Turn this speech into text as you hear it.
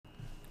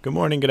Good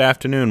morning, good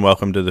afternoon.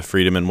 Welcome to the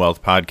Freedom and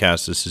Wealth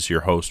Podcast. This is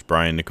your host,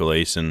 Bryan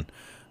Nicolaysen.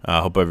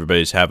 Hope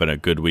everybody's having a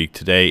good week.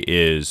 Today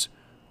is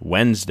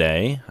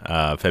Wednesday,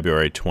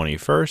 February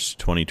 21st,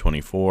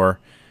 2024.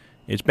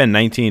 It's been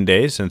 19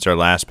 days since our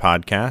last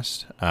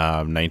podcast,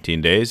 19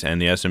 days, and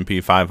the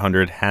S&P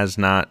 500 has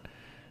not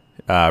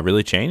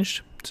really changed.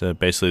 It's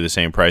basically the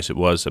same price it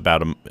was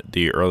about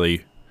the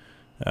early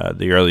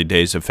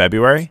days of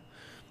February.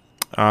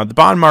 The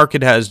bond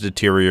market has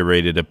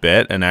deteriorated a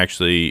bit, and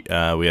actually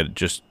we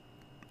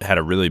had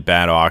a really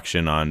bad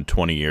auction on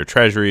 20-year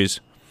treasuries.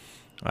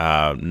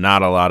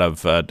 Not a lot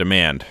of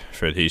demand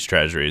for these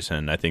treasuries,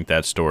 and I think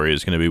that story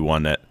is going to be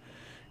one that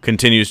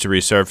continues to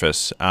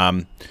resurface.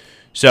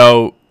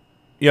 So,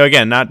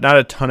 again, not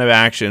a ton of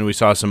action. We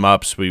saw some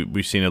ups.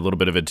 We've seen a little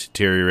bit of a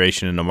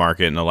deterioration in the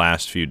market in the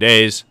last few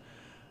days.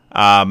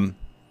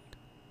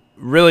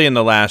 Really, in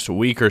the last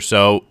week or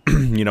so,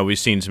 we've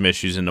seen some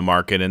issues in the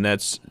market, and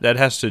that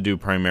has to do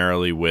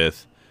primarily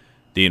with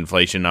the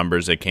inflation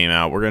numbers that came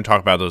out. We're going to talk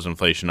about those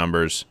inflation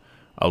numbers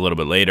a little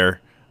bit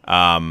later.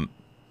 Again,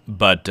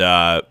 we're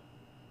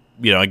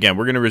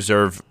going to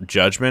reserve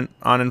judgment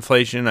on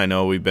inflation. I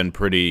know we've been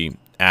pretty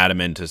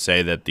adamant to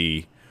say that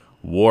the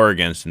war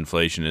against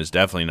inflation is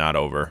definitely not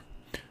over.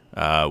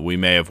 We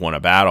may have won a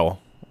battle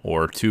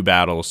or two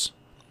battles,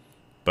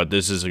 but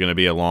this is going to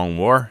be a long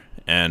war,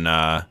 and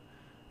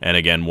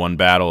again, one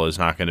battle is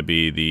not going to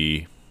be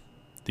the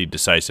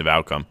decisive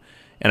outcome.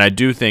 And I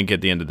do think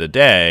at the end of the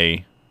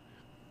day,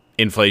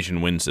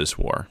 inflation wins this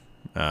war.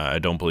 I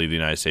don't believe the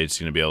United States is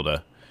going to be able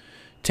to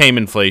tame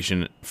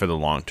inflation for the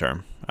long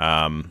term.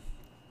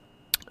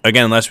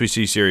 Again, unless we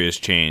see serious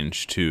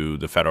change to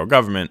the federal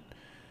government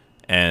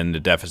and the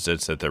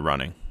deficits that they're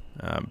running.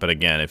 But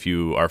again, if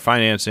you are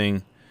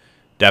financing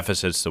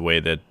deficits the way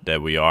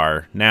that we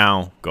are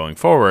now going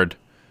forward,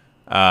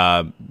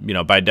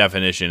 by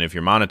definition, if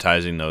you're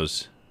monetizing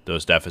those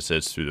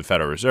deficits through the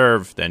Federal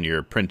Reserve, then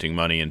you're printing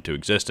money into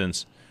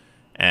existence,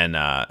 and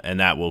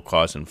that will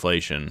cause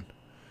inflation.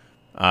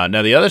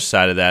 Now, the other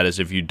side of that is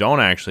if you don't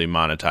actually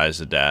monetize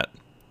the debt,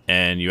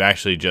 and you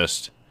actually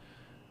just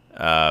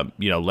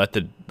let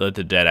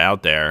the debt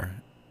out there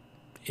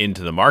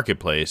into the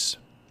marketplace,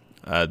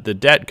 the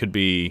debt could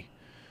be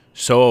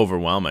so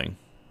overwhelming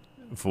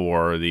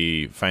for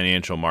the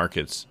financial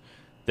markets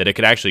that it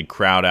could actually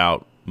crowd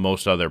out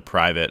most other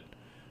private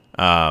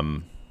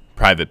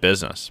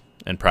business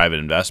and private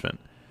investment.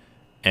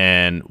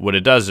 And what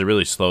it does is it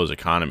really slows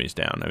economies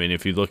down. I mean,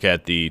 if you look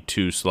at the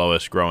two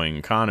slowest growing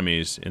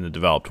economies in the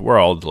developed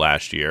world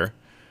last year,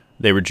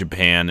 they were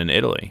Japan and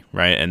Italy,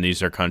 right? And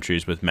these are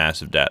countries with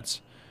massive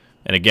debts.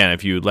 And again,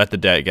 if you let the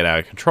debt get out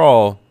of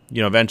control,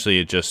 eventually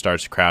it just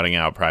starts crowding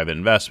out private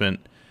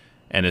investment,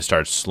 and it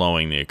starts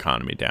slowing the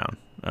economy down.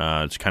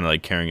 It's kind of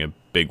like carrying a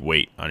big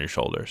weight on your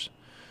shoulders.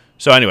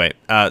 So anyway,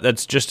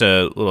 that's just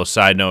a little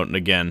side note. And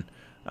again,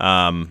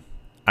 I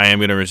am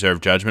going to reserve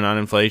judgment on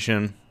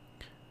inflation.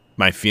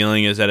 My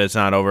feeling is that it's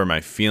not over. My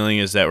feeling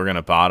is that we're going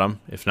to bottom,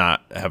 if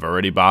not have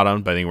already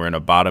bottomed. But I think we're in a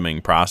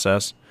bottoming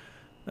process.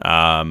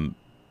 Core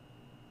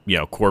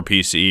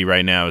PCE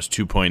right now is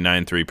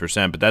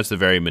 2.93%, but that's the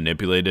very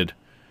manipulated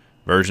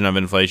version of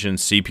inflation.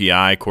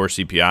 CPI, core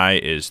CPI,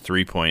 is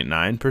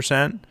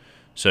 3.9%.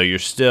 So you're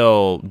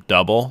still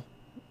double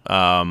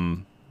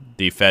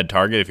the Fed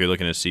target if you're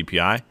looking at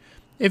CPI.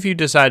 If you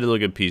decide to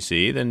look at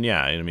PCE, then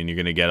yeah, you're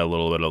going to get a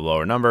little bit of a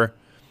lower number.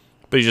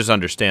 But you just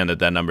understand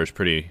that number is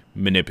pretty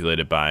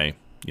manipulated by,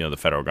 the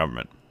federal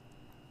government.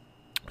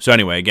 So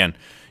anyway, again,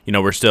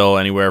 we're still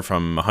anywhere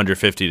from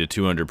 150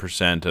 to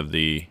 200% of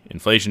the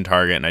inflation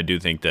target, and I do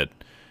think that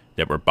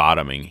we're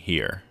bottoming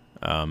here.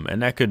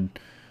 And that could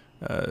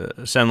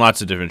send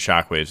lots of different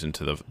shockwaves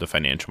into the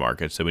financial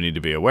markets that we need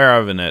to be aware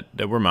of and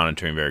that we're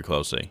monitoring very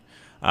closely.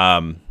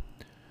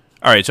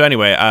 All right, so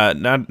anyway,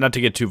 not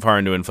to get too far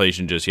into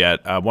inflation just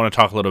yet, I want to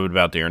talk a little bit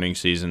about the earnings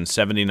season.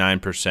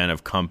 79%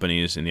 of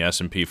companies in the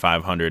S&P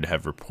 500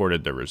 have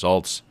reported their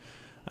results.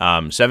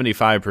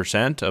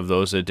 75% of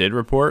those that did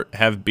report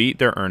have beat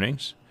their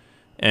earnings,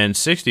 and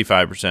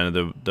 65%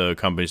 of the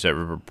companies that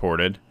were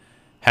reported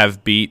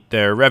have beat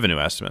their revenue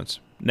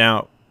estimates.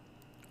 Now,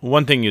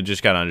 one thing you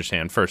just got to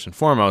understand first and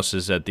foremost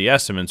is that the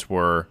estimates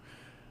were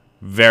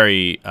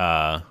very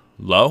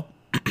low,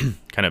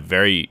 kind of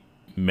very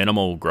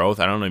minimal growth.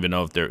 I don't even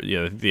know if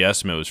the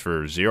estimate was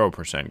for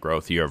 0%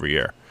 growth year over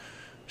year.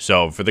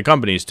 So for the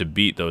companies to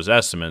beat those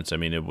estimates, I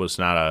mean, it was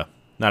not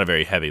a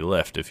very heavy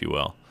lift, if you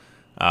will.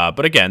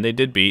 But again, they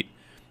did beat.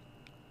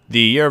 The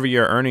year over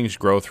year earnings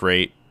growth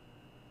rate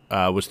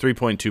was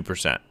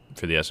 3.2%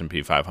 for the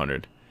S&P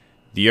 500.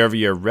 The year over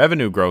year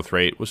revenue growth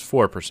rate was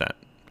 4%.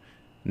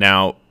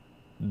 Now,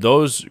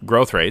 those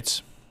growth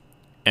rates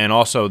and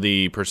also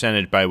the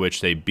percentage by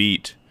which they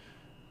beat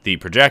the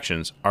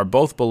projections are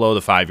both below the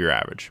 5-year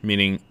average,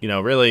 meaning,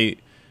 really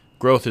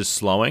growth is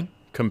slowing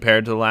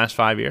compared to the last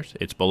 5 years.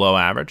 It's below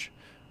average.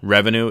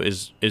 Revenue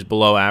is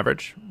below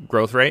average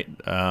growth rate.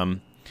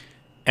 And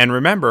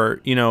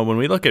remember, when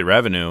we look at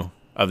revenue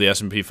of the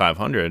S&P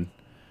 500,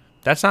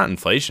 that's not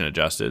inflation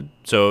adjusted.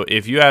 So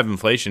if you have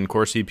inflation,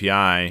 core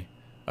CPI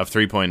of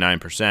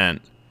 3.9%, and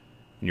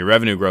your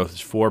revenue growth is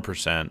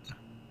 4%,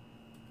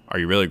 are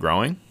you really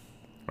growing?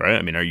 Right?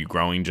 I mean, are you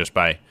growing just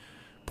by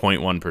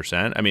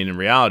 0.1%? I mean, in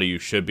reality, you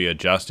should be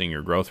adjusting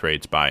your growth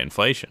rates by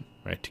inflation,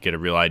 right, to get a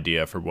real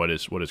idea for what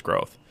is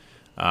growth.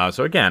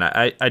 So again,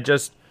 I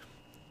just,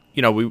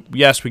 we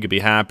could be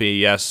happy.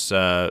 Yes,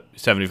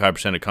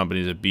 75% of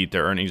companies have beat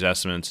their earnings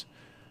estimates.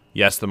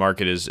 Yes, the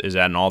market is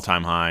at an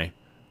all-time high.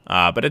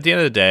 But at the end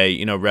of the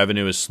day,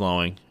 revenue is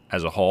slowing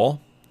as a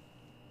whole.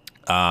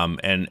 And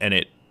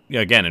it,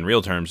 again, in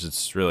real terms,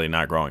 it's really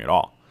not growing at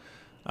all.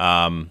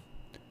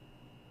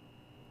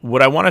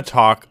 What I want to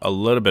talk a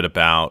little bit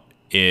about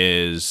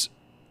is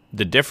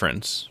the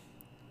difference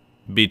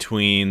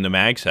between the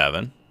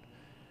Mag-7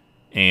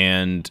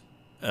 and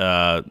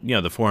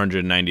the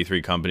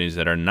 493 companies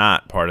that are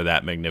not part of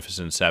that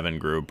Magnificent Seven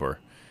group, or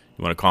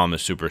you want to call them the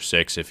Super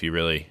Six if you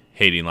really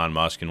hate Elon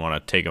Musk and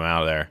want to take him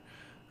out of there,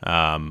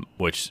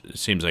 which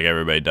seems like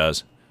everybody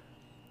does.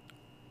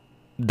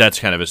 That's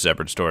kind of a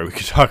separate story. We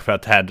could talk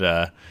about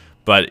that,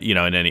 but in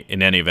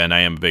any event, I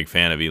am a big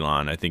fan of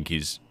Elon. I think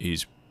he's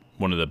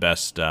one of the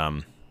best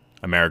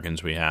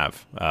Americans we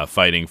have,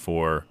 fighting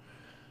for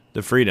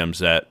the freedoms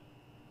that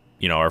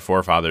our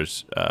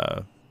forefathers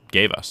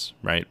gave us,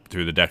 right,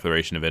 through the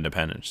Declaration of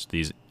Independence.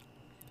 These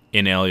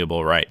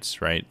inalienable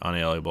rights, right,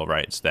 unalienable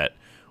rights that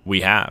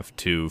we have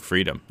to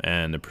freedom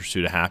and the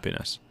pursuit of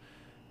happiness.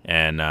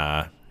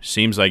 And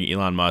seems like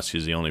Elon Musk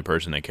is the only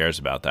person that cares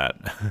about that,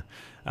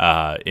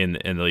 in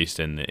at least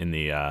in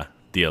the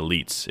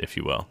elites, if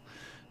you will.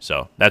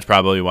 So that's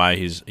probably why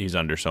he's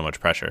under so much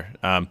pressure.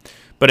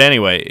 But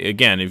anyway,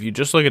 again, if you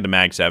just look at the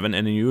Mag-7 and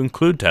then you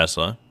include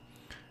Tesla,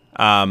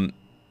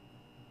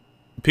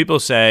 people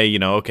say,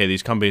 okay,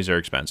 these companies are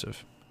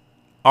expensive.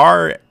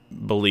 Our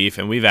belief,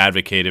 and we've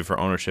advocated for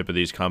ownership of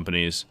these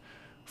companies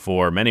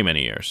for many,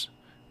 many years,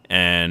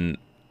 and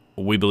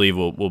we believe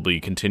we'll be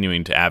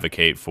continuing to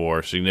advocate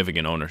for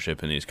significant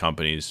ownership in these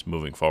companies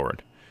moving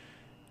forward.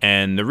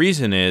 And the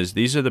reason is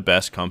these are the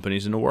best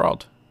companies in the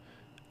world.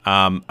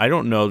 I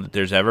don't know that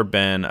there's ever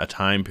been a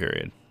time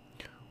period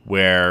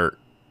where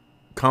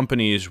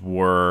companies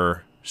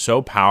were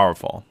so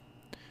powerful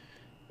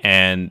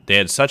and they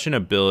had such an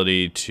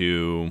ability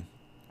to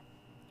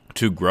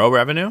grow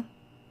revenue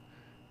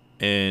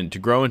and to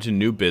grow into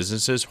new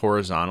businesses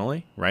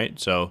horizontally, right?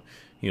 So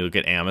you look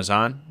at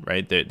Amazon,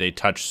 right? They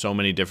touch so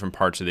many different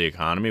parts of the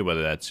economy,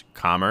 whether that's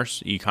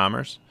commerce,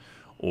 e-commerce,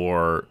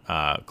 or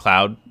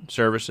cloud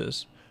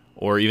services,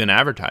 or even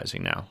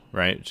advertising now,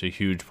 right? It's a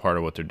huge part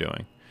of what they're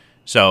doing.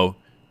 So,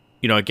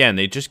 again,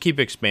 they just keep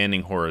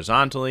expanding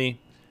horizontally.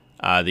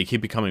 They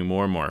keep becoming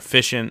more and more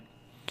efficient.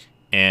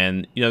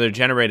 And, they're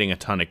generating a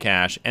ton of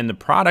cash. And the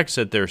products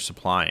that they're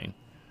supplying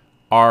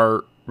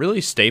are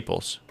really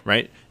staples,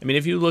 right? I mean,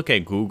 if you look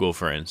at Google,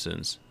 for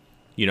instance,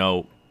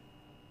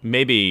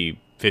 maybe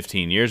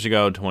 15 years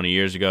ago, 20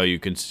 years ago, you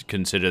can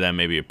consider them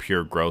maybe a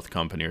pure growth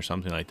company or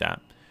something like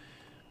that.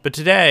 But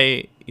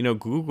today,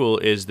 Google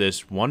is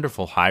this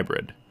wonderful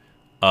hybrid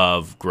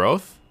of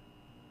growth,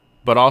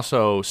 but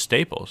also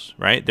staples,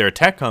 right? They're a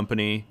tech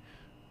company,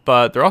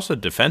 but they're also a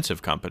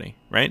defensive company,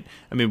 right?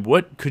 I mean,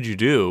 what could you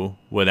do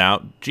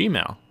without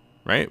Gmail,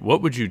 right?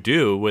 What would you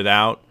do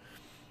without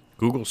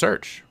Google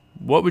Search?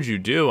 What would you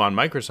do on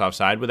Microsoft's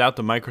side without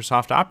the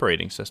Microsoft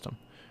operating system,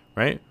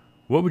 right?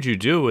 What would you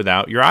do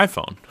without your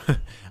iPhone?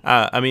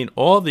 I mean,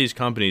 all of these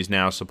companies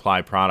now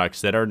supply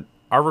products that are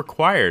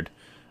required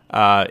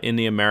in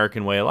the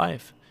American way of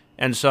life.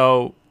 And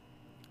so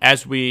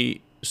as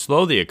we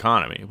slow the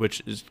economy,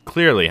 which is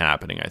clearly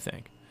happening, I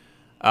think,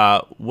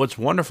 what's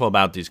wonderful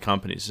about these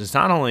companies is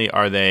not only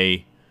are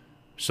they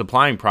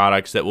supplying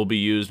products that will be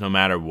used no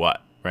matter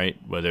what, right?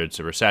 Whether it's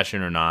a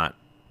recession or not,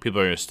 people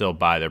are going to still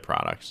buy their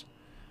products.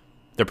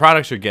 Their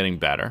products are getting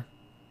better.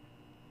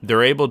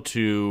 They're able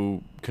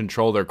to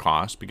control their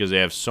costs because they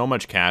have so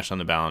much cash on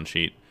the balance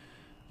sheet.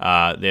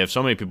 They have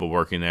so many people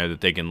working there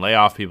that they can lay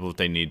off people if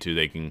they need to.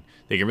 They can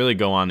really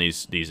go on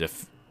these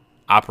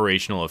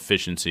operational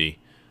efficiency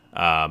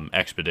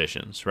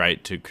expeditions,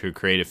 right, to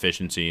create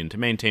efficiency and to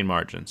maintain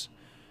margins.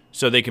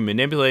 So they can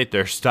manipulate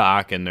their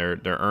stock and their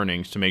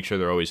earnings to make sure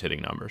they're always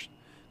hitting numbers.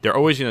 They're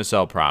always going to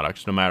sell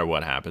products no matter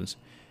what happens.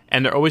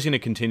 And they're always going to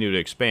continue to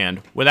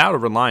expand without a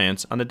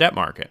reliance on the debt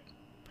market.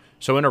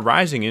 So in a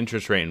rising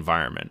interest rate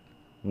environment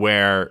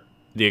where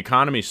the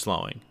economy's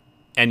slowing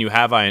and you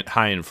have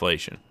high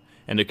inflation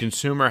and the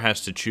consumer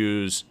has to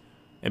choose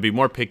and be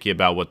more picky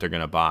about what they're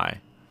going to buy,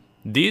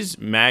 these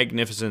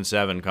Magnificent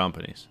Seven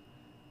companies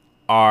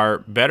are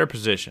better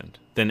positioned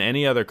than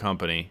any other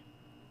company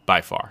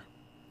by far.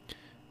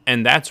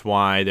 And that's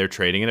why they're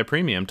trading at a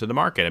premium to the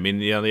market. I mean,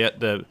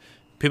 the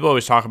people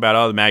always talk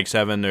about, the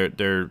Mag-7,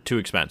 they're too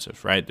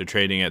expensive, right? They're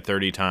trading at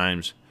 30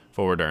 times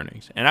forward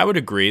earnings. And I would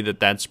agree that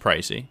that's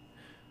pricey.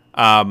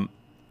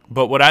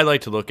 But what I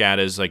like to look at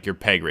is like your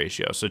PEG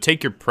ratio. So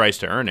take your price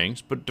to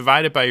earnings, but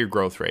divide it by your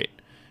growth rate,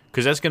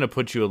 because that's going to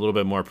put you a little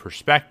bit more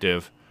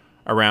perspective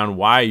around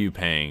why are you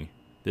paying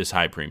this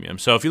high premium.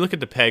 So if you look at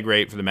the PEG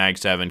rate for the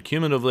Mag-7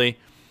 cumulatively,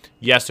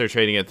 Yes, they're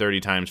trading at 30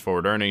 times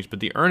forward earnings, but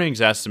the earnings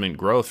estimate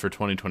growth for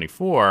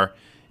 2024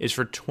 is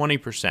for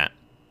 20%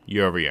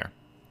 year over year.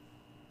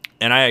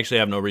 And I actually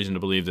have no reason to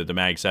believe that the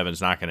Mag-7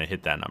 is not going to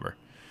hit that number.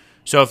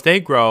 So if they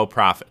grow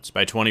profits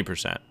by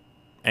 20%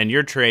 and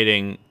you're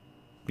trading,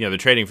 they're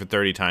trading for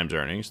 30 times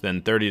earnings,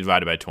 then 30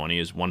 divided by 20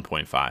 is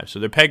 1.5. So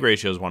their PEG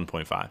ratio is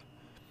 1.5.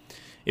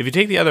 If you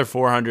take the other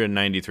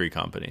 493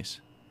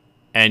 companies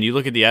and you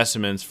look at the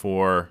estimates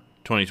for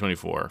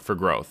 2024 for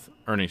growth,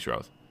 earnings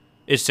growth,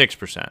 it's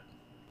 6%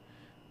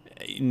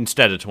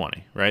 instead of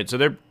 20, right? So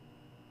they're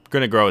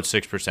going to grow at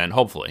 6%,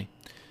 hopefully.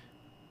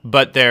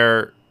 But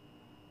they're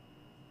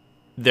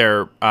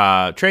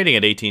trading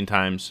at 18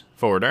 times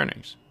forward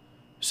earnings.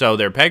 So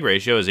their PEG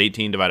ratio is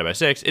 18 divided by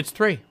 6. It's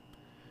 3.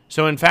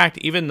 So in fact,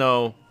 even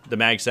though the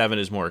Mag-7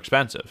 is more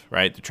expensive,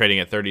 right? They're trading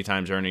at 30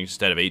 times earnings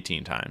instead of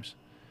 18 times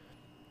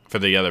for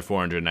the other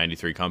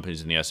 493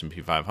 companies in the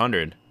S&P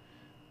 500.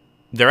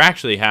 They're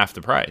actually half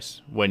the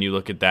price when you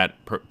look at that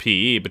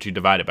PE, but you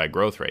divide it by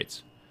growth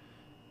rates.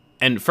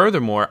 And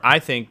furthermore, I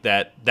think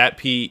that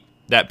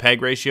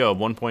PEG ratio of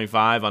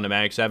 1.5 on the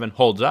Mag-7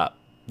 holds up.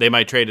 They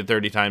might trade at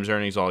 30 times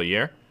earnings all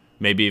year,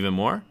 maybe even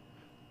more,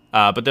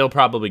 but they'll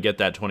probably get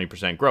that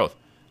 20% growth.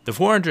 The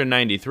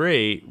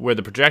 493, where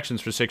the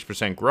projections for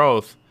 6%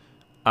 growth,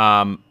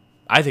 I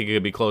think it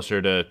could be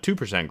closer to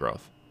 2%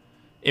 growth,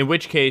 in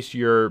which case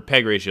your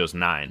PEG ratio is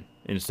 9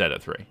 instead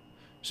of 3.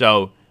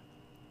 So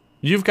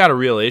you've got a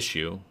real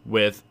issue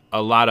with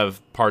a lot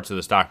of parts of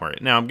the stock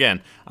market. Now,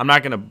 again, I'm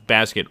not going to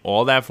basket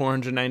all that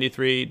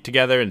 493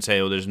 together and say,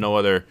 there's no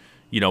other,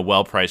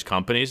 well-priced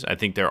companies. I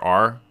think there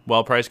are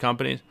well-priced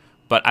companies,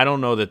 but I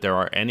don't know that there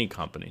are any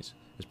companies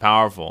as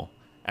powerful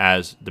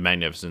as the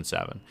Magnificent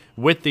Seven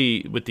with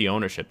the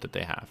ownership that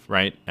they have,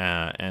 right,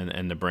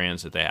 and the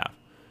brands that they have.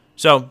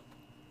 So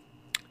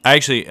I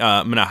actually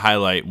I'm going to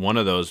highlight one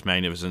of those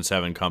Magnificent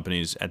Seven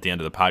companies at the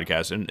end of the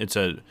podcast,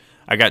 and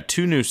I got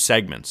 2 new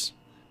segments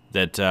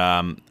that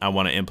I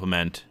want to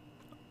implement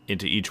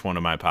into each one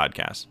of my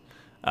podcasts,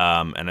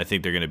 and I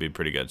think they're going to be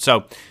pretty good.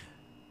 So,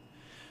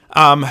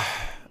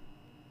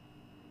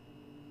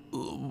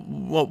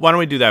 why don't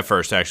we do that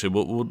first? Actually,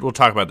 we'll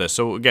talk about this.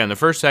 So again, the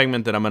first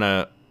segment that I'm going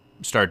to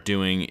start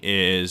doing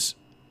is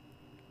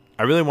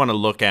I really want to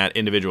look at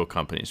individual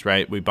companies.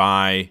 Right, we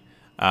buy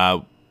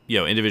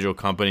individual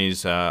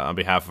companies on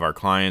behalf of our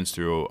clients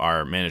through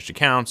our managed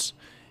accounts,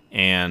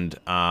 and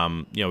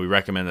we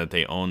recommend that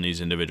they own these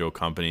individual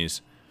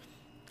companies.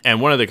 And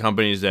one of the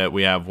companies that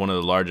we have one of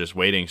the largest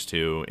weightings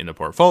to in the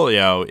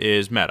portfolio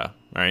is Meta,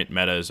 right?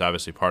 Meta is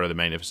obviously part of the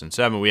Magnificent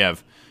Seven. We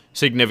have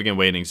significant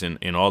weightings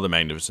in all the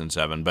Magnificent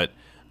Seven, but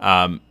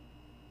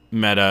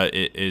Meta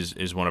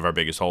is one of our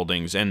biggest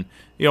holdings. And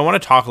I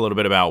want to talk a little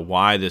bit about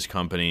why this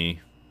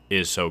company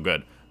is so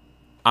good.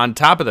 On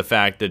top of the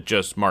fact that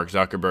just Mark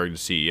Zuckerberg,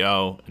 the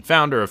CEO and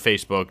founder of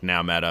Facebook,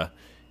 now Meta,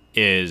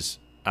 is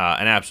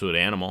an absolute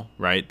animal,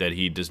 right? That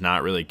he does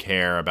not really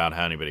care about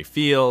how anybody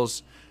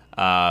feels.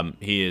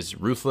 He is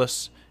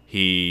ruthless.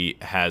 He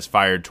has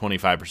fired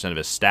 25% of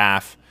his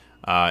staff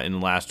in the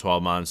last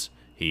 12 months.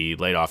 He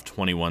laid off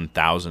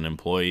 21,000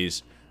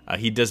 employees.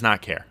 He does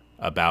not care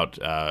about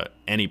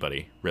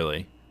anybody,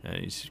 really.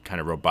 He's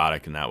kind of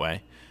robotic in that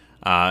way.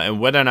 And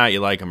whether or not you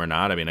like him or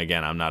not, I mean,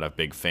 again, I'm not a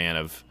big fan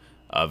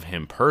of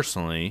him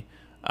personally,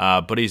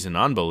 but he's an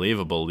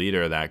unbelievable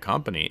leader of that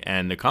company.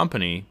 And the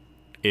company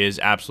is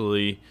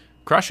absolutely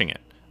crushing it.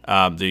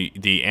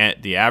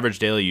 The average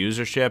daily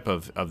usership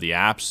of the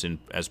apps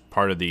as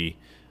part of the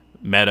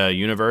Meta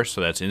universe,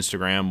 so that's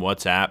Instagram,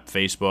 WhatsApp,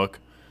 Facebook,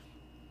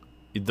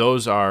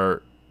 those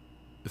are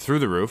through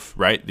the roof,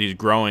 right? These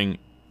growing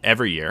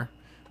every year.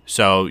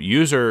 So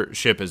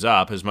usership is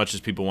up. As much as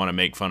people want to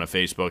make fun of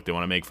Facebook, they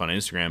want to make fun of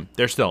Instagram,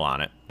 they're still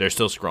on it. They're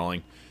still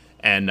scrolling.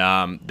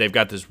 And they've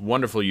got this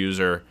wonderful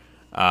user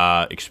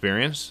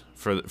experience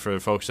for the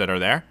folks that are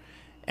there.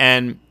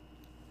 And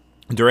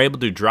they're able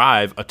to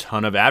drive a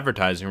ton of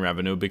advertising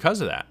revenue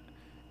because of that.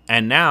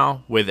 And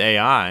now with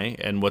AI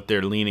and what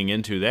they're leaning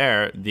into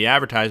there, the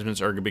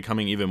advertisements are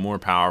becoming even more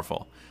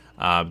powerful.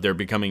 They're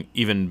becoming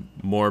even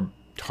more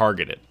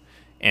targeted.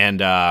 And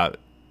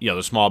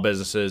the small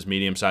businesses,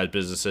 medium-sized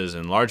businesses,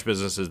 and large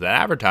businesses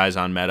that advertise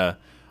on Meta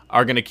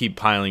are going to keep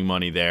piling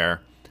money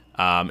there,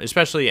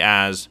 especially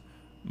as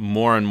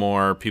more and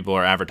more people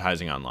are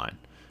advertising online.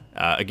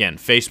 Again,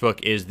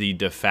 Facebook is the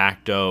de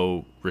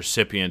facto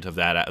recipient of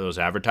those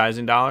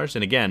advertising dollars.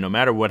 And again, no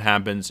matter what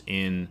happens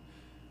in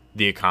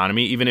the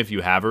economy, even if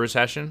you have a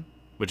recession,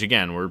 which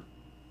again, we're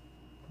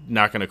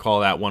not going to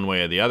call that one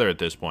way or the other at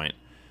this point,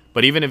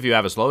 but even if you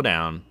have a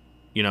slowdown,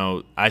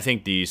 I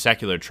think the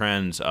secular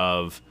trends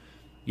of,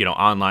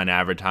 online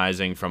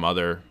advertising from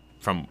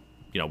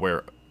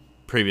where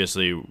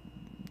previously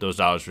those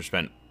dollars were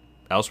spent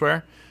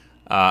elsewhere,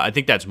 I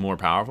think that's more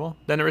powerful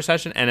than a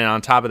recession. And then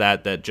on top of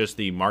that just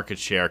the market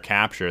share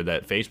capture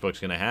that Facebook's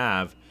going to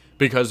have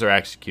because they're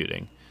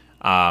executing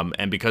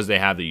and because they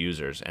have the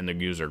users and the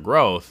user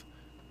growth,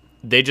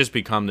 they just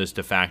become this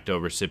de facto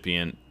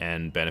recipient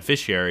and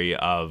beneficiary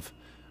of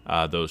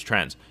those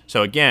trends.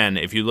 So again,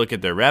 if you look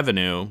at their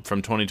revenue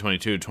from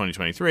 2022 to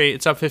 2023,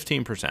 it's up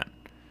 15%,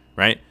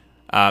 right?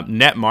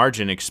 Net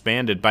margin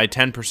expanded by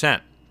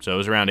 10%. So it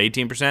was around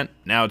 18%.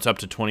 Now it's up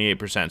to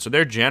 28%. So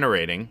they're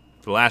generating,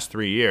 for the last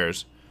 3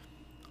 years,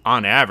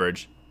 on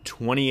average,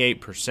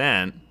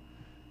 28%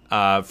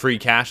 free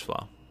cash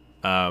flow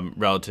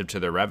relative to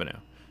their revenue.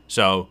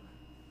 So,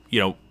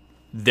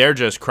 they're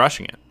just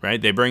crushing it, right?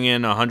 They bring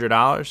in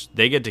 $100,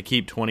 they get to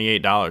keep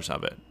 $28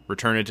 of it,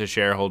 return it to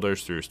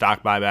shareholders through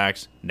stock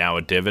buybacks, now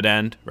a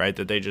dividend, right,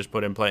 that they just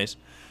put in place.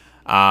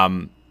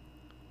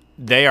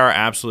 They are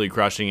absolutely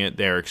crushing it.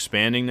 They're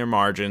expanding their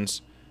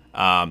margins.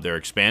 They're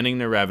expanding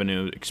their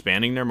revenue,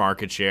 expanding their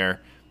market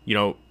share,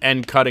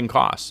 and cutting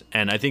costs.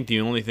 And I think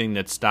the only thing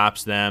that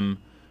stops them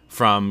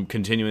from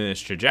continuing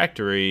this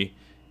trajectory,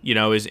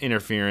 is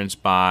interference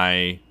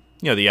by,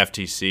 the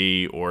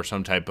FTC or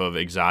some type of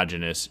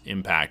exogenous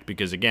impact.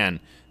 Because, again,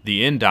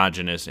 the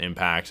endogenous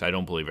impacts, I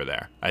don't believe are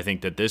there. I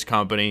think that this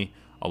company,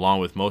 along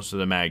with most of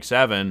the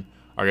Mag-7,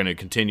 are going to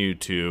continue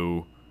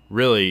to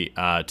really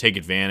take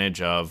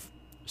advantage of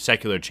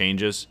secular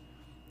changes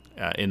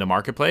in the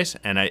marketplace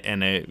and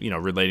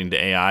relating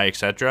to AI,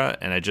 etc.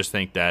 And I just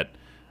think that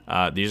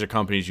these are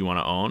companies you want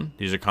to own.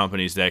 These are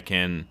companies that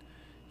can,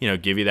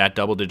 give you that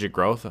double-digit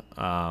growth,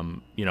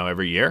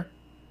 every year.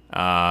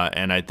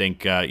 And I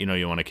think,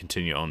 you want to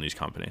continue to own these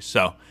companies.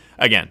 So,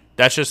 again,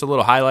 that's just a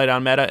little highlight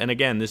on Meta. And,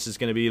 again, this is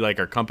going to be like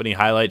our company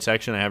highlight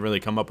section. I haven't really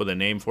come up with a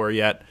name for it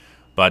yet.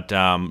 But,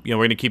 we're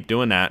going to keep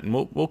doing that. And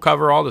we'll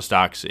cover all the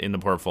stocks in the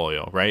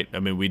portfolio, right? I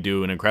mean, we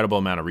do an incredible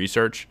amount of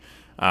research,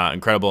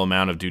 incredible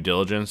amount of due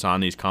diligence on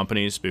these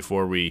companies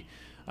before we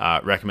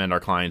recommend our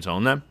clients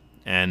own them.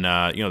 And,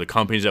 the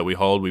companies that we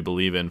hold, we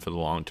believe in for the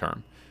long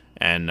term.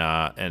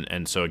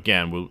 And so,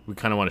 again, we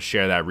kind of want to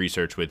share that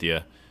research with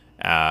you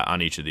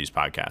on each of these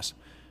podcasts.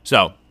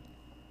 So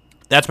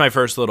that's my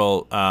first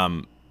little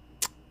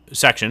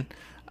section.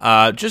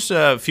 Just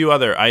a few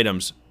other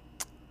items.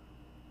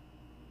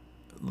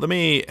 Let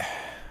me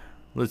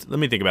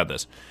think about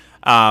this.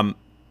 All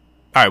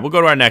right, we'll go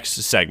to our next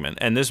segment,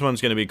 and this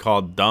one's going to be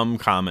called Dumb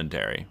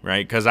Commentary,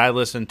 right? Because I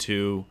listen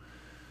to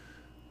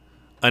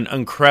an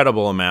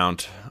incredible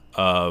amount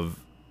of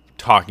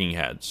talking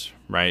heads,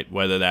 right?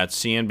 Whether that's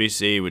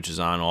CNBC, which is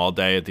on all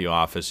day at the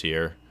office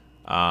here,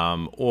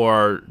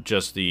 or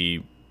just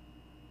the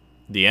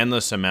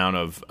endless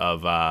amount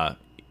of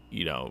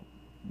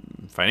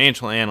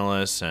financial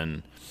analysts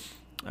and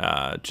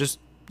just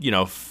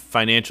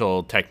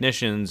financial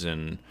technicians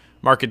and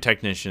market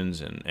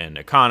technicians and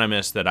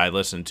economists that I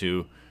listen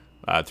to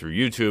through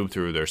YouTube,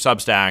 through their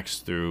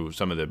Substacks, through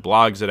some of the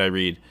blogs that I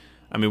read.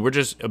 I mean, we're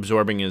just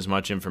absorbing as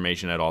much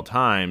information at all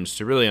times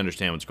to really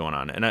understand what's going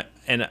on.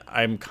 And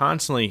I'm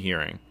constantly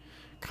hearing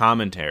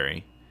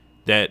commentary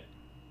that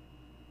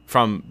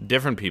from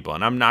different people,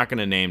 and I'm not going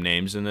to name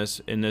names in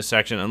this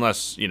section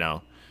unless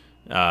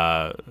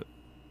unless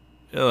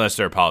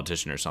they're a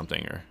politician or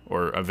something,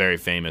 or a very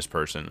famous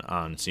person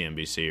on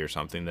CNBC or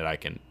something that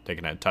they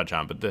can touch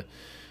on. But the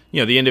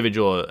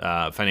individual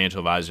financial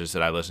advisors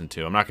that I listen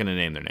to, I'm not going to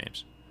name their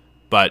names,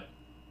 but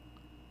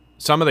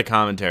some of the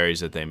commentaries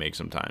that they make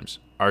sometimes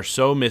are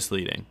so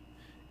misleading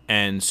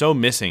and so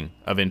missing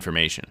of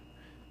information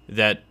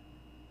that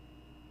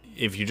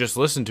if you just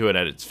listen to it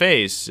at its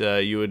face,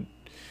 you would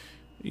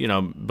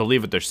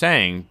believe what they're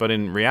saying, but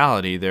in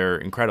reality, they're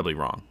incredibly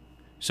wrong.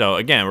 So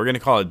again, we're going to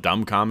call it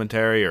dumb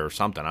commentary or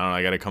something. I don't know.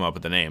 I got to come up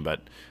with a name,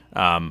 but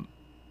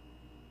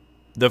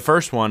the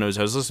first one was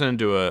I was listening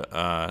to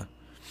a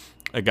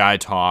guy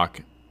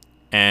talk,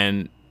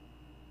 and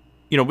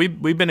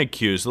we've been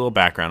accused. A little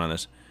background on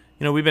this.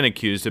 We've been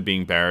accused of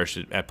being bearish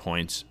at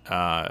points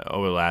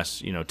over the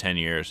last 10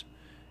 years,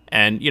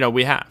 and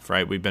we have,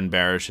 right? We've been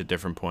bearish at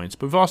different points,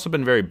 but we've also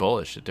been very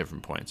bullish at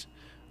different points.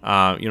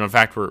 In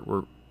fact,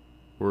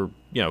 we're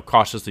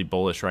cautiously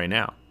bullish right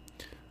now.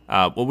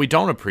 What we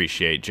don't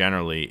appreciate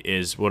generally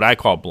is what I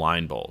call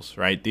blind bulls,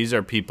 right? These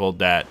are people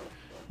that,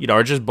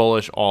 are just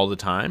bullish all the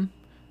time.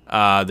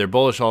 They're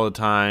bullish all the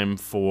time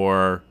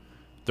for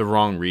the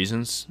wrong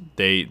reasons.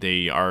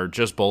 They are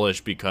just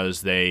bullish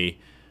because they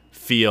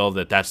feel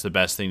that that's the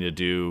best thing to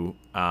do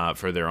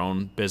for their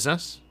own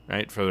business,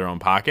 right? For their own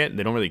pocket.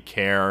 They don't really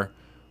care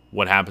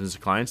what happens to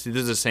clients. These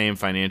are the same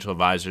financial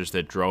advisors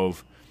that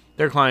drove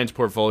their clients'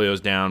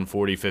 portfolios down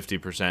 40,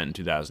 50% in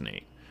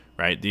 2008,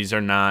 right? These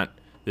are not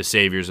the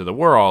saviors of the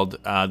world.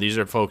 These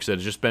are folks that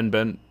have just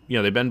been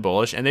they've been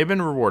bullish, and they've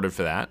been rewarded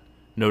for that,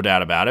 no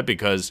doubt about it,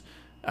 because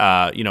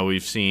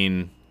we've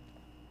seen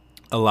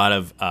a lot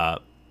of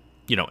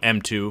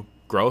M2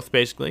 growth,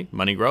 basically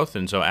money growth,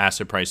 and so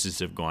asset prices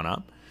have gone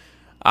up.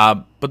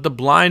 But the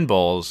blind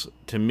bulls,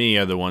 to me,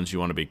 are the ones you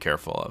want to be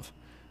careful of.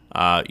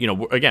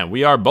 Again,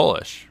 we are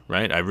bullish,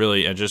 right?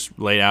 I just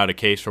laid out a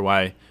case for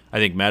why I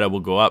think Meta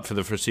will go up for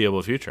the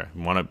foreseeable future.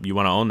 You want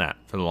to own that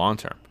for the long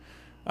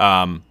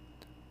term.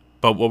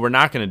 But what we're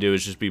not going to do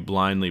is just be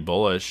blindly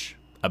bullish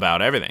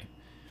about everything.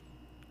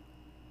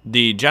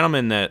 The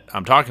gentleman that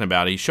I'm talking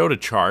about, he showed a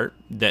chart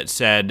that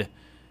said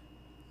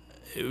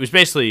it was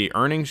basically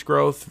earnings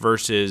growth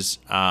versus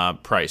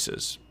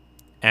prices.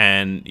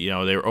 And,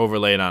 they were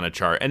overlaid on a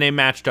chart. And they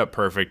matched up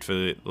perfect for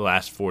the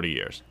last 40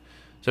 years.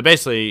 So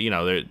basically,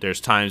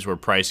 there's times where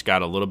price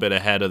got a little bit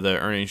ahead of the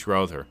earnings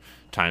growth, or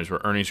times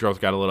where earnings growth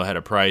got a little ahead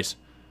of price.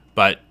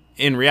 But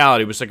in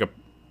reality, it was like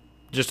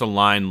just a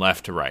line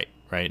left to right?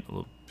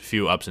 A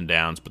few ups and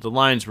downs. But the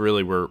lines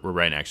really were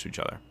right next to each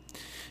other.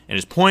 And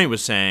his point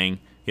was saying,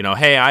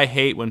 hey, I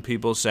hate when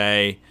people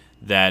say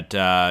that,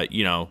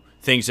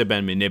 things have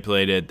been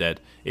manipulated, that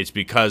it's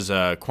because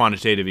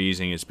quantitative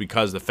easing, it's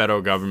because the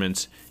federal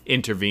government's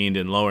intervened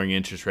in lowering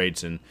interest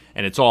rates, and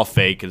it's all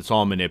fake, and it's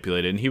all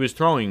manipulated. And he was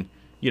throwing,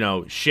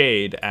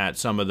 shade at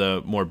some of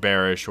the more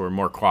bearish or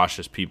more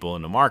cautious people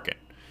in the market.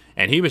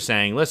 And he was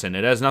saying, listen,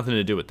 it has nothing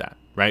to do with that,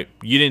 right?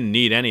 You didn't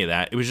need any of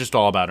that. It was just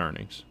all about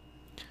earnings.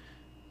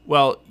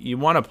 Well, you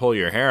want to pull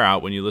your hair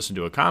out when you listen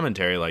to a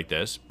commentary like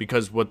this,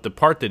 because the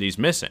part that he's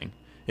missing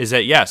is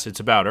that, yes, it's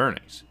about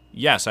earnings.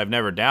 Yes, I've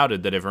never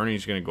doubted that if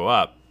earnings are going to go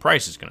up,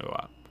 price is going to go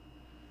up.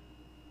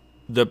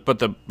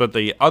 But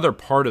the other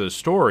part of the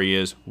story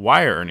is,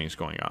 why are earnings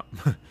going up?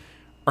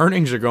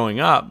 Earnings are going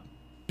up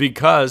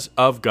because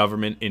of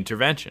government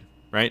intervention,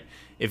 right?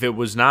 If it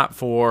was not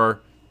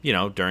for,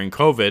 during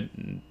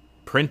COVID,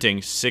 printing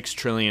 $6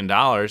 trillion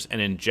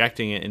and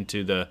injecting it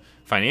into the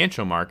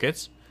financial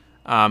markets,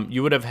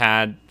 you would have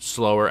had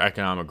slower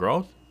economic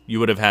growth.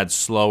 You would have had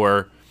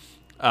slower,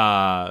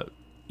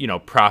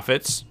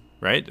 profits,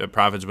 right? The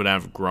profits would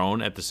have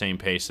grown at the same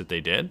pace that they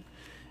did.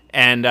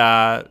 And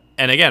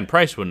again,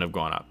 price wouldn't have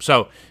gone up.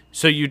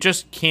 So you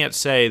just can't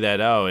say that,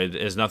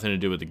 it has nothing to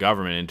do with the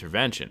government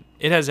intervention.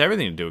 It has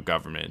everything to do with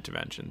government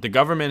intervention. The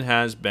government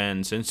has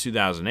been, since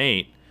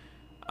 2008,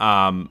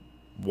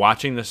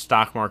 watching the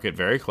stock market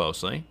very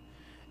closely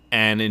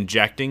and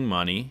injecting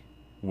money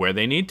where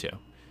they need to.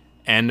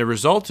 And the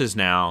result is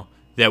now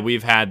that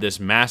we've had this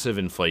massive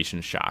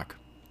inflation shock.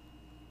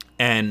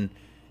 And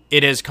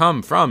it has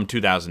come from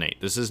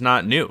 2008. This is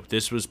not new.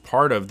 This was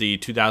part of the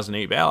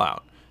 2008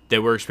 bailout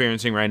that we're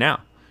experiencing right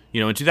now.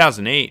 In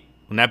 2008,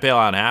 when that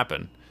bailout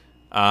happened,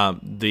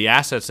 the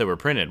assets that were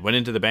printed went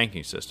into the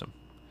banking system.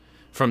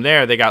 From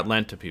there, they got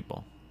lent to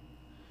people.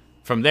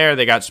 From there,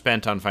 they got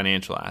spent on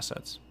financial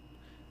assets.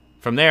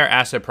 From there,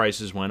 asset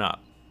prices went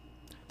up.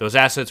 Those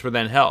assets were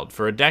then held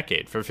for a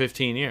decade, for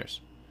 15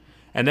 years.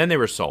 And then they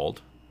were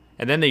sold.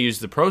 And then they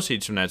used the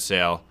proceeds from that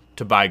sale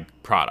to buy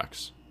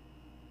products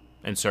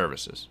and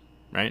services,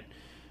 right?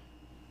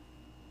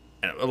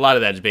 And a lot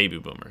of that is baby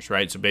boomers,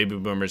 right? So baby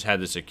boomers had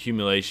this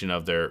accumulation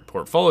of their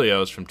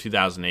portfolios from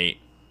 2008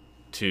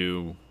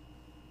 to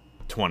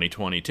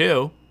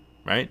 2022,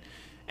 right?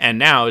 And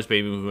now, as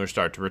baby boomers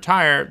start to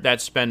retire,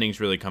 that spending's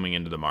really coming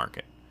into the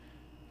market.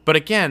 But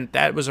again,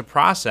 that was a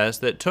process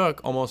that took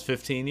almost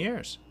 15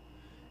 years.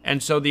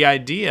 And so the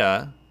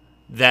idea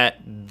that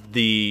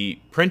the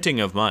printing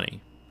of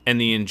money and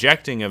the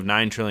injecting of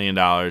 $9 trillion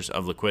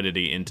of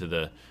liquidity into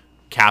the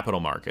capital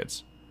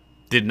markets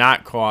did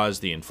not cause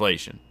the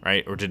inflation,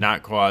 right? Or did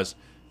not cause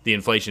the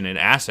inflation in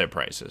asset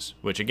prices,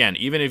 which again,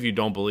 even if you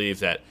don't believe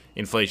that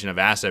inflation of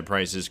asset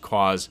prices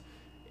cause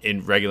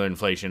in regular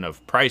inflation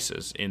of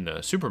prices in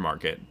the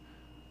supermarket,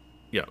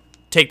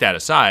 take that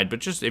aside. But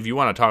just if you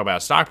want to talk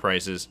about stock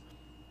prices,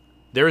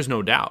 there is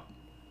no doubt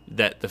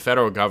that the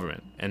federal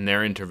government and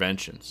their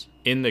interventions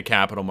in the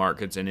capital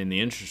markets and in the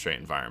interest rate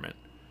environment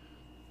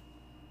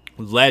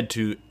led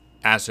to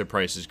asset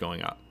prices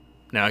going up.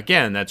 Now,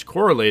 again, that's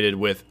correlated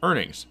with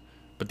earnings,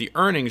 but the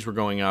earnings were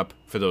going up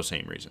for those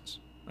same reasons,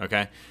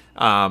 okay?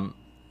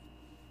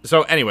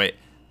 So anyway,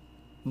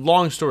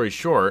 long story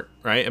short,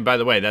 right? And by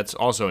the way, that's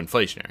also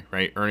inflationary,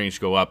 right? Earnings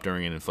go up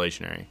during an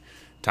inflationary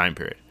time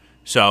period.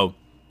 So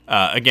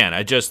again,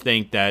 I just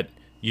think that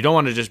you don't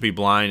want to just be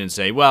blind and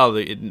say, well,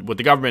 what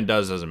the government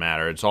does doesn't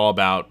matter. It's all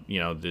about,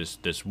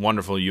 this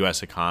wonderful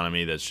U.S.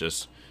 economy that's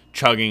just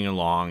chugging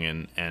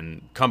along,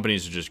 and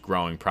companies are just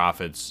growing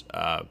profits,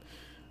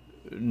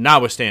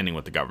 notwithstanding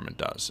what the government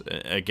does.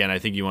 Again, I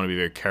think you want to be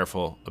very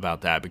careful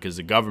about that, because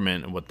the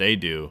government and what they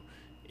do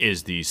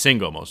is the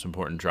single most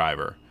important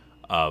driver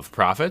of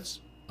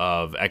profits,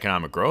 of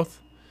economic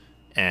growth,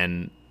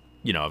 and,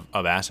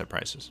 of asset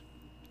prices.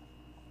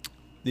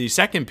 The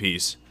second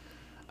piece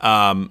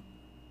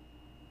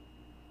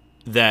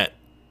that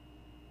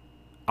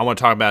I want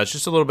to talk about is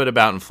just a little bit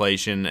about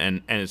inflation,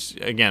 and it's,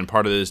 again,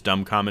 part of this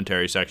dumb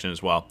commentary section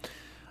as well.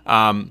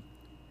 The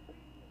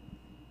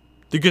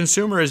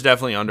consumer is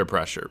definitely under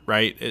pressure,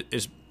 right?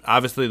 It's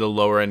obviously the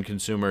lower end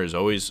consumer is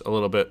always a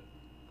little bit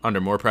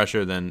under more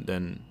pressure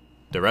than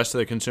the rest of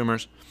the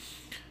consumers.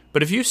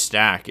 But if you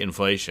stack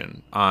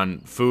inflation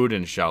on food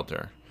and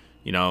shelter,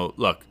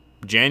 look,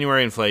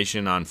 January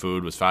inflation on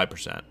food was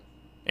 5%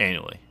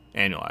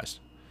 annualized.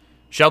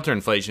 Shelter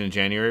inflation in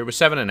January was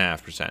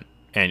 7.5%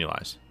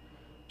 annualized.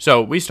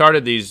 So we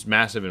started these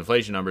massive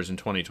inflation numbers in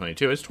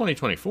 2022. It's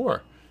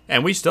 2024.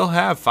 And we still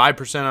have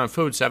 5% on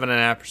food,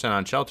 7.5%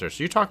 on shelter.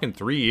 So you're talking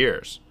 3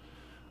 years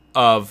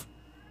of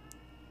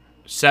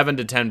 7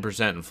 to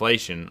 10%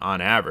 inflation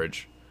on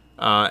average.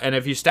 And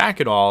if you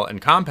stack it all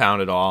and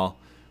compound it all,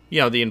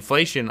 the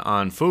inflation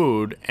on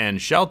food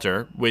and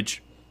shelter,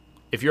 which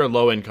if you're a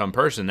low-income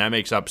person, that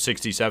makes up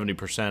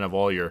 60-70% of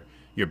all your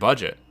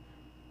budget.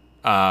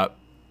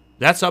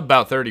 That's up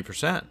about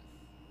 30%.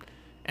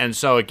 And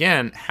so,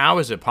 again, how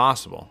is it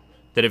possible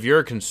that if you're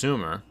a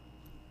consumer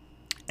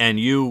and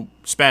you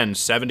spend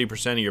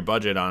 70% of your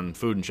budget on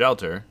food and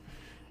shelter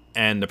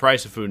and the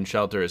price of food and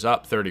shelter is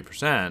up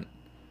 30%,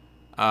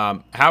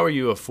 how are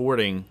you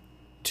affording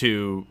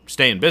to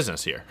stay in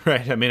business here,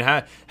 right? I mean,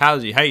 how are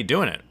you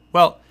doing it?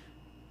 Well,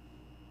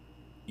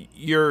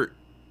 you're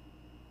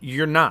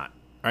not,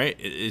 right?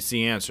 It's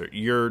the answer.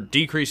 You're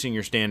decreasing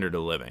your standard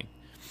of living.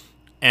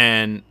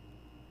 And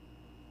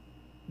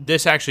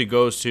this actually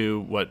goes to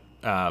what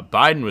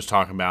Biden was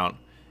talking about,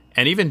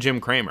 and even Jim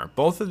Cramer.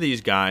 Both of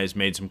these guys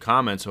made some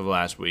comments over the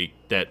last week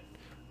that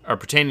are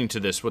pertaining to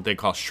this, what they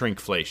call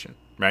shrinkflation,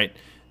 right?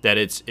 That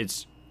it's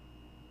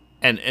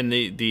and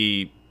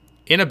the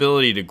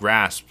inability to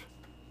grasp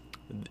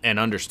and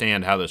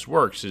understand how this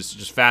works is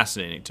just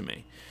fascinating to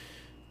me.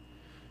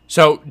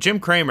 So Jim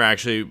Cramer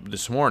actually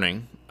this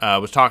morning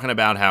was talking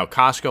about how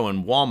Costco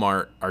and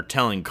Walmart are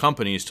telling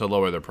companies to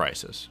lower their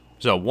prices.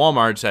 So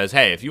Walmart says,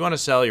 hey, if you want to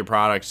sell your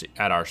products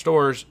at our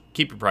stores,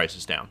 keep your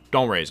prices down.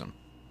 Don't raise them.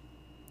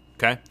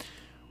 Okay?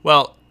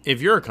 Well,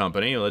 if you're a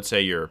company, let's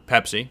say you're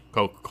Pepsi,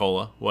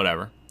 Coca-Cola,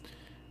 whatever,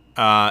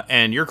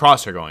 and your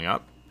costs are going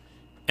up,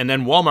 and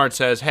then Walmart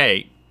says,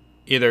 hey,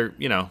 either,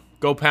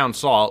 go pound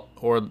salt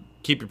or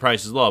keep your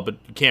prices low, but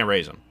you can't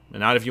raise them. And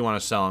not if you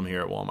want to sell them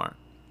here at Walmart.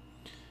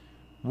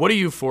 What are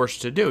you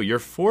forced to do? You're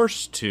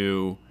forced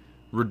to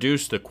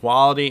reduce the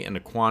quality and the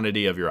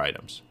quantity of your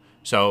items.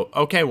 So,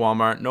 okay,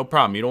 Walmart, no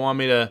problem. You don't want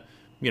me to,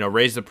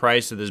 raise the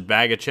price of this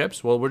bag of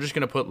chips? Well, we're just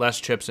going to put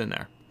less chips in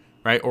there,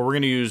 right? Or we're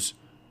going to use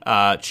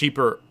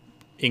cheaper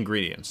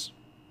ingredients,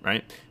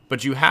 right?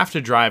 But you have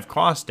to drive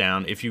costs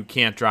down if you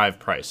can't drive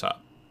price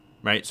up,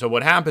 right? So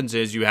what happens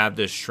is you have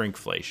this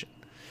shrinkflation.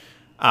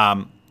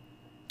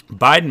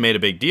 Biden made a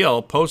big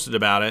deal, posted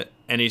about it,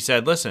 and he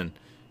said, listen,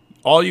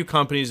 all you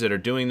companies that are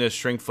doing this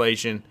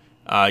shrinkflation,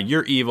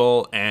 you're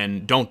evil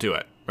and don't do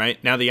it,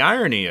 right? Now, the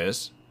irony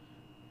is,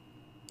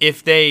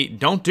 if they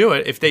don't do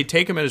it, if they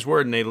take him at his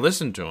word and they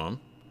listen to him,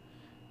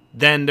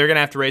 then they're going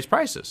to have to raise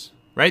prices,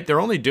 right? They're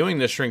only doing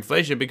this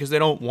shrinkflation because they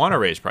don't want to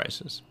raise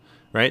prices,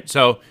 right?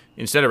 So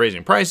instead of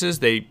raising prices,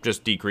 they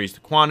just decrease the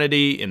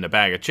quantity in the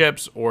bag of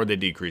chips or they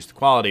decrease the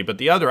quality. But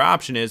the other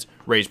option is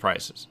raise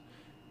prices.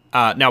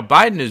 Now,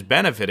 Biden is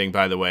benefiting,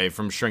 by the way,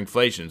 from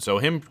shrinkflation. So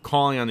him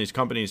calling on these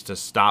companies to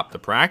stop the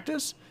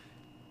practice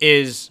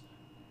is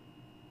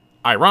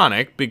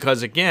ironic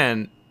because,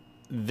 again,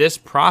 this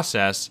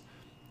process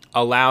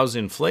allows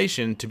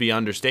inflation to be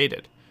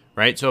understated,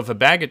 right? So if a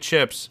bag of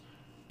chips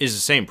is the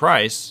same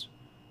price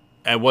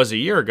it was a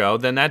year ago,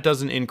 then that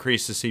doesn't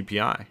increase the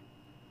CPI.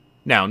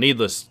 Now,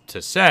 needless to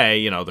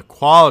say, the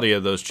quality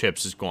of those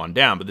chips has gone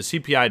down, but the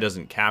CPI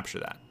doesn't capture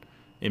that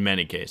in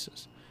many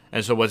cases.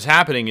 And so what's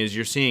happening is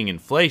you're seeing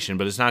inflation,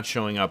 but it's not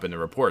showing up in the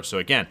report. So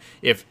again,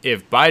 if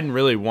Biden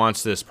really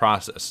wants this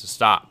process to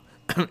stop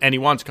and he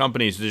wants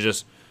companies to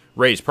just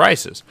raise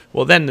prices,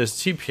 well, then the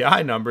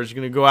CPI number is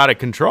going to go out of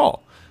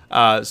control.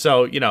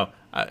 So,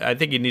 I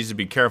think he needs to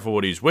be careful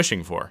what he's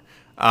wishing for.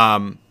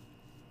 But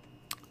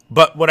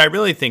what I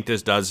really think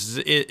this does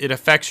is it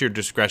affects your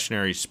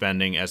discretionary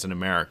spending as an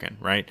American,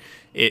 right?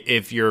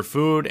 If your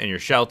food and your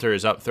shelter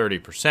is up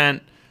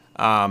 30%,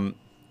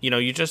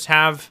 you just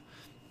have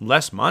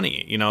less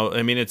money.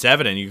 It's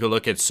evident. You could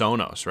look at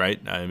Sonos, right?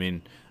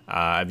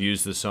 I've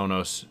used the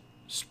Sonos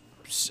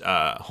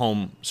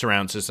home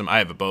surround system. I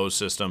have a Bose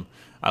system.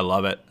 I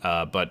love it.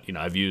 But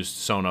I've used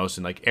Sonos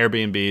in like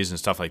Airbnbs and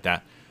stuff like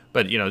that.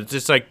 But,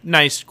 just like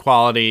nice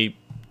quality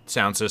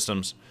sound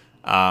systems,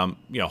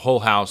 whole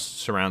house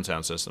surround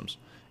sound systems.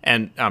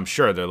 And I'm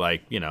sure they're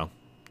like,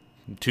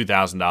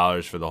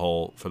 $2,000 for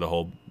the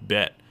whole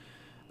bit.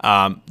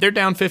 They're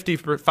down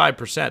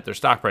 55%. Their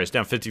stock price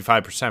down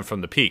 55%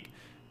 from the peak.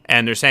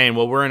 And they're saying,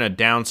 well, we're in a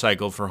down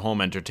cycle for home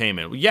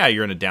entertainment. Well, yeah,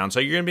 you're in a down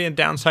cycle. You're going to be in a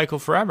down cycle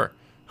forever.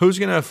 Who's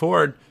going to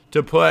afford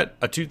to put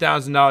a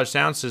 $2,000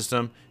 sound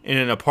system in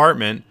an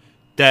apartment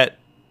that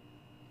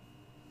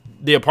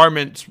the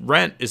apartment's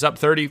rent is up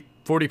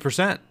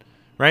 30-40%,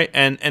 right?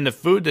 And the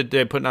food that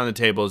they're putting on the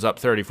table is up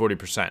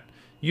 30-40%.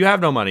 You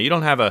have no money. You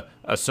don't have a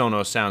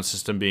Sonos sound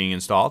system being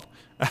installed,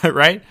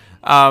 right?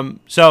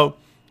 So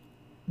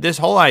this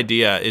whole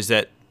idea is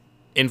that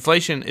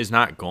inflation is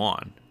not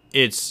gone.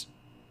 It's,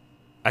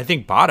 I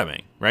think,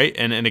 bottoming, right?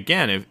 And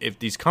again, if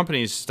these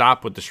companies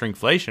stop with the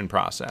shrinkflation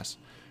process,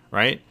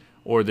 right,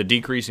 or the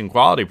decrease in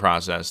quality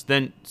process,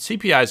 then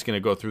CPI is going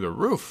to go through the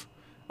roof.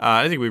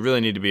 I think we really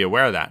need to be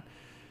aware of that.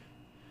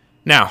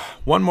 Now,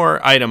 one more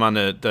item on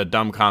the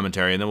dumb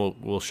commentary, and then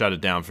we'll shut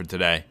it down for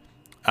today.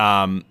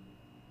 Austin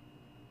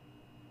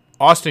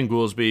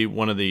Goolsbee,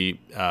 one of the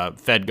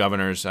Fed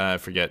governors, I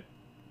forget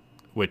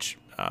which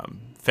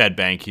Fed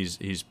bank he's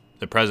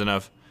the president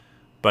of,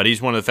 but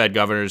he's one of the Fed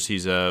governors.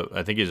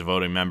 I think he's a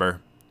voting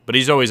member, but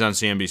he's always on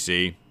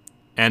CNBC,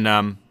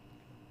 and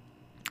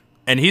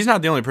he's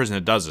not the only person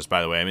that does this,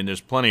 by the way.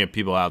 There's plenty of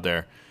people out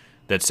there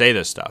that say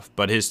this stuff.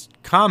 But his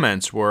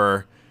comments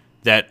were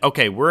that,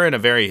 okay, we're in a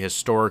very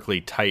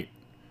historically tight,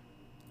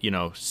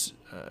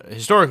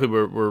 historically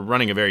we're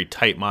running a very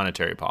tight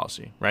monetary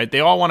policy, right? They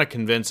all want to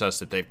convince us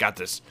that they've got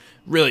this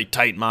really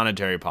tight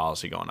monetary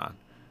policy going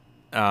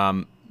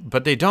on.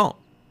 But they don't,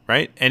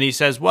 right? And he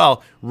says,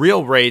 well,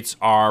 real rates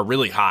are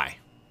really high.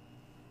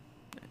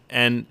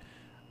 And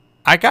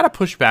I got to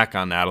push back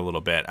on that a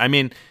little bit. I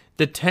mean,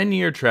 the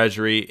 10-year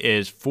Treasury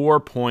is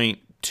 4.2,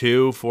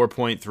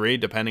 4.3,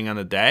 depending on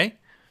the day.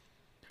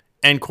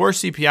 And core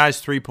CPI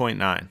is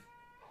 3.9.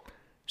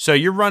 So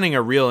you're running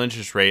a real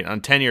interest rate on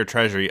 10-year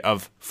Treasury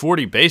of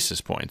 40 basis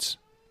points,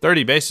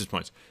 30 basis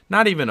points,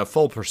 not even a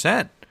full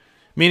percent.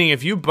 Meaning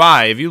if you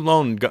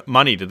loan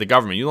money to the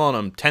government, you loan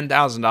them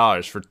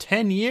 $10,000 for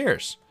 10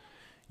 years,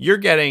 you're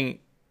getting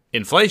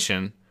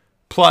inflation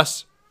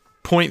plus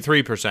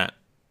 0.3%.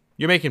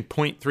 You're making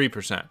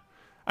 0.3%.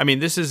 I mean,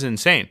 this is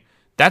insane.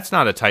 That's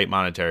not a tight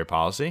monetary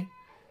policy.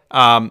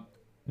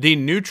 The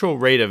neutral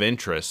rate of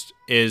interest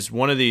is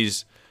one of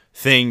these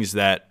things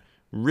that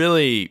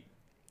really,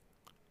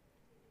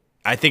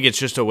 I think it's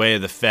just a way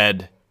of the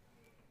Fed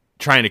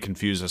trying to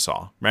confuse us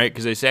all, right?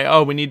 Because they say,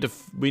 oh, we need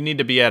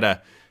to be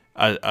at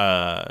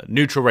a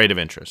neutral rate of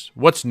interest.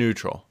 What's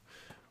neutral?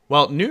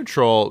 Well,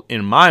 neutral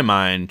in my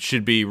mind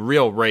should be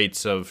real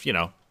rates of,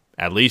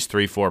 at least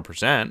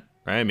 3-4%,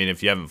 right? I mean,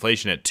 if you have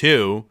inflation at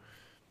 2,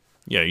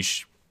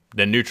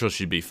 then neutral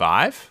should be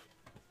 5,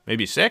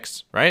 maybe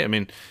 6, right? I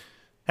mean,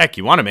 heck,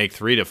 you want to make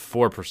 3 to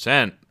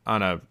 4%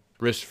 on a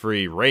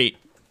risk-free rate.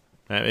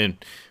 I mean,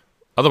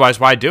 otherwise,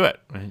 why do it?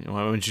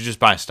 Why wouldn't you just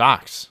buy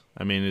stocks?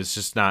 I mean, it's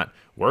just not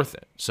worth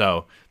it.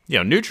 So,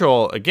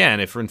 neutral, again,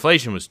 if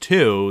inflation was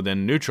 2,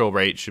 then neutral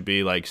rate should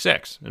be like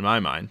 6, in my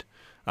mind.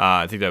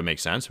 I think that would make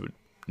sense. It would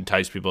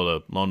entice people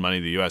to loan money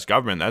to the U.S.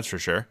 government, that's for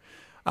sure.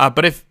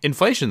 But if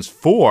inflation's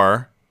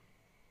 4,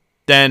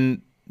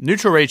 then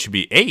neutral rate should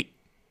be 8.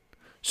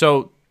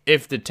 So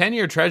if the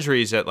 10-year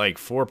Treasury is at like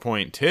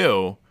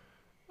 4.2,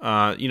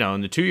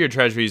 and the 2-year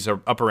Treasuries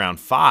are up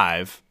around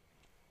 5,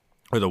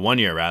 or the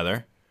 1-year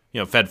rather,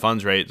 Fed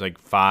funds rate is like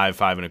 5,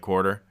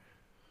 5.25,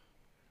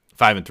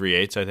 5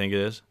 3/8, I think it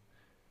is.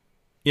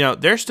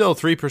 They're still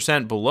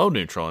 3% below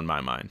neutral in my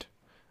mind.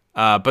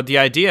 But the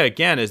idea,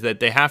 again, is that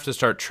they have to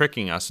start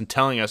tricking us and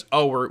telling us,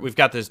 oh, we've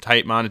got this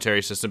tight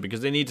monetary system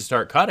because they need to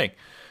start cutting.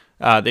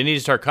 They need to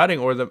start cutting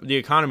or the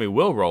economy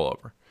will roll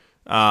over.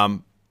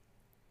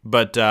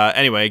 But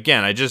anyway,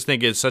 again, I just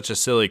think it's such a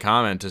silly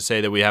comment to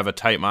say that we have a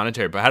tight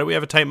monetary. But how do we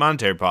have a tight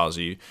monetary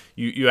policy?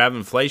 You have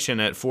inflation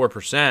at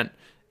 4%,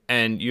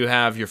 and you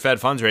have your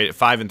Fed funds rate at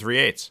 5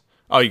 3/8.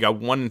 Oh, you got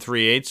 1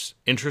 3/8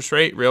 interest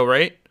rate, real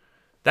rate?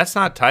 That's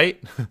not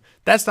tight.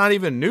 That's not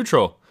even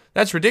neutral.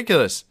 That's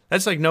ridiculous.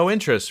 That's like no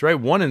interest, right?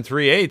 1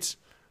 3/8.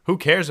 Who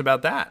cares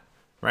about that,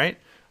 right?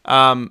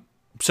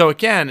 So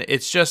again,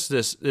 it's just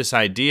this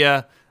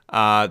idea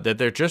that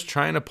they're just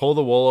trying to pull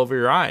the wool over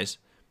your eyes.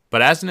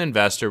 But as an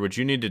investor, what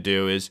you need to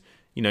do is,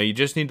 you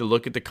just need to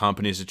look at the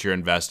companies that you're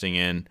investing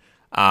in.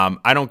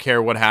 I don't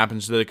care what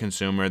happens to the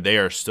consumer. They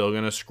are still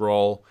going to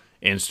scroll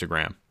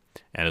Instagram.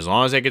 And as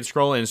long as they can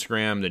scroll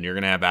Instagram, then you're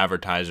going to have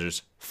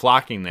advertisers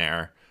flocking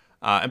there.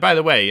 And by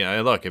the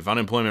way, look, if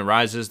unemployment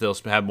rises, they'll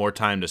have more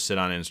time to sit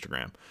on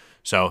Instagram.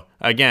 So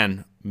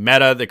again,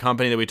 Meta, the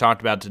company that we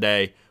talked about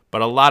today,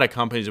 but a lot of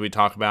companies that we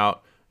talk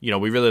about, we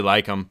really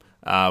like them.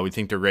 We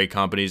think they're great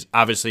companies.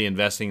 Obviously,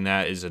 investing in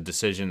that is a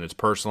decision that's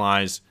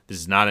personalized. This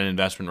is not an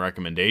investment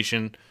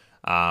recommendation.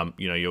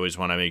 You always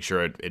want to make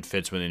sure it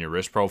fits within your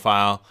risk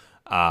profile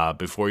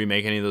before you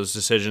make any of those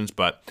decisions.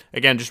 But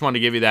again, just wanted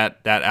to give you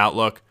that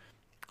outlook.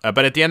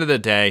 But at the end of the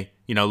day,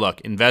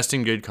 look, invest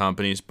in good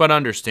companies, but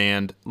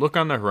understand, look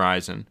on the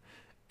horizon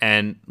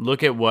and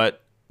look at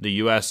what the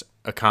U.S.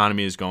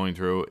 economy is going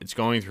through. It's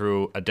going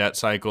through a debt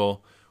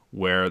cycle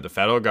where the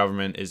federal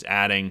government is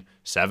adding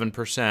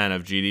 7%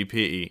 of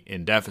GDP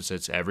in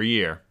deficits every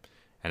year,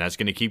 and that's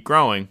going to keep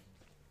growing,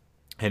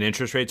 and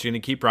interest rates are going to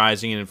keep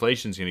rising, and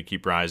inflation is going to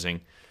keep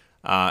rising,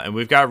 and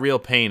we've got real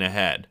pain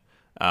ahead,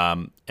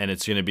 and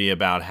it's going to be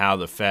about how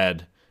the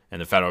Fed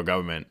and the federal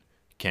government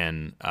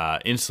can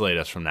insulate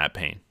us from that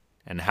pain,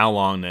 and how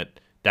long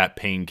that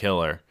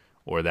painkiller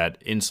or that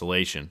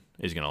insulation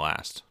is going to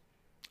last.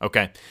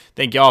 Okay,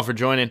 thank you all for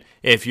joining.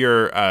 If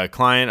you're a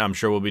client, I'm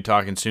sure we'll be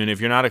talking soon. If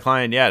you're not a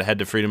client yet, head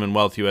to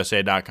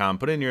freedomandwealthusa.com.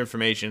 Put in your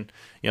information.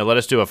 Let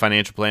us do a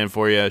financial plan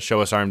for you. Show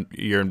us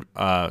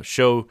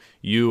show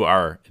you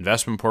our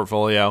investment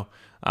portfolio,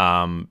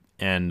 and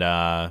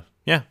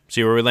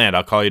see where we land.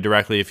 I'll call you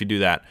directly if you do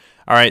that.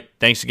 All right,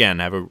 thanks again.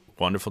 Have a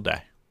wonderful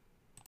day.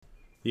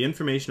 The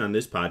information on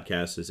this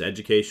podcast is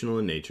educational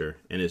in nature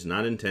and is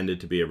not intended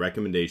to be a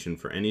recommendation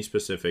for any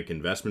specific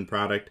investment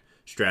product,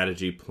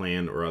 strategy,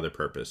 plan, or other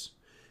purpose.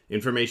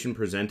 Information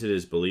presented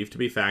is believed to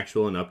be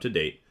factual and up to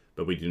date,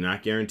 but we do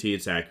not guarantee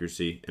its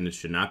accuracy, and it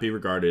should not be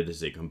regarded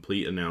as a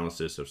complete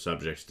analysis of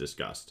subjects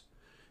discussed.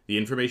 The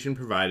information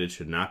provided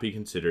should not be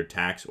considered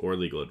tax or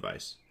legal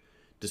advice.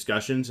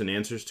 Discussions and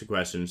answers to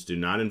questions do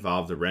not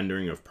involve the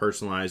rendering of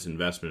personalized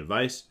investment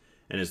advice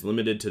and is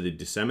limited to the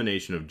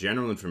dissemination of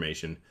general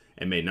information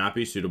and may not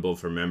be suitable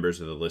for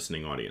members of the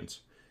listening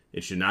audience.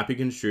 It should not be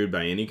construed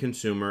by any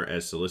consumer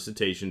as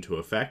solicitation to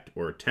effect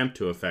or attempt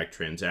to effect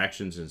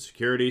transactions in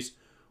securities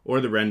or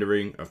the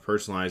rendering of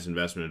personalized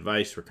investment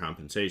advice for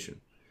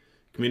compensation.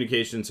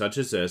 Communications such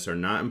as this are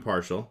not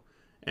impartial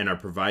and are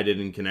provided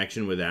in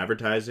connection with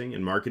advertising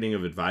and marketing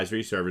of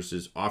advisory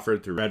services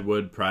offered through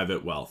Redwood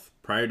Private Wealth.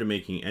 Prior to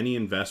making any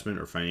investment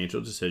or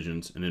financial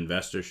decisions, an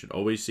investor should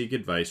always seek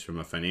advice from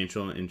a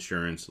financial,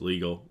 insurance,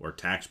 legal, or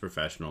tax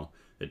professional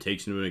that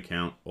takes into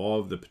account all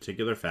of the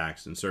particular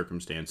facts and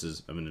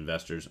circumstances of an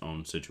investor's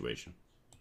own situation.